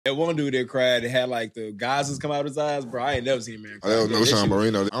That one dude that cried that had like the geysers come out of his eyes, bro. I ain't never seen a man cry. That was Knowshon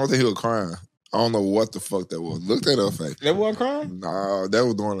Moreno. I don't think he was crying. I don't know what the fuck that was. Look that up, fake. That wasn't crying? Nah, that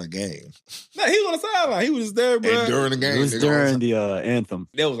was during the game. No, he was on the sideline. He was just there, bro. And during the game. It was during the anthem.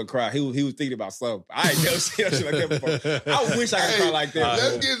 That was a cry. He was thinking about something. I ain't never seen that shit like that before. I wish I could cry like that.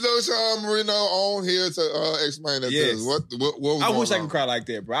 Let's get Knowshon Moreno on here to explain that to us. What was I going wish I on? could cry like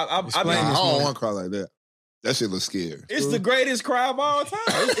that, bro. I don't want to cry like that. That shit looks scary. It's the greatest cry of all time.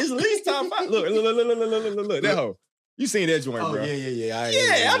 It's at least top 5. Look. That hoe. You seen that joint, bro? Yeah.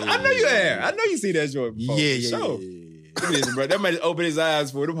 I know you have. I know you seen that joint before. Yeah. Look at this, bro. That man just opened his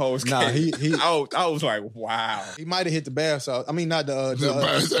eyes for them hoes. Nah, I was like, wow. He might have hit the bath sauce. I mean, not the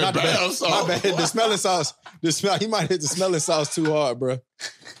bath sauce. My bad. The smelling sauce. He might have hit the smelling sauce too hard, bro.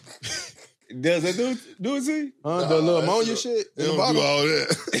 Does that do it to you? The little ammonia shit? They don't do all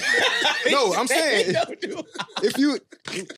that. No, I'm saying, if you...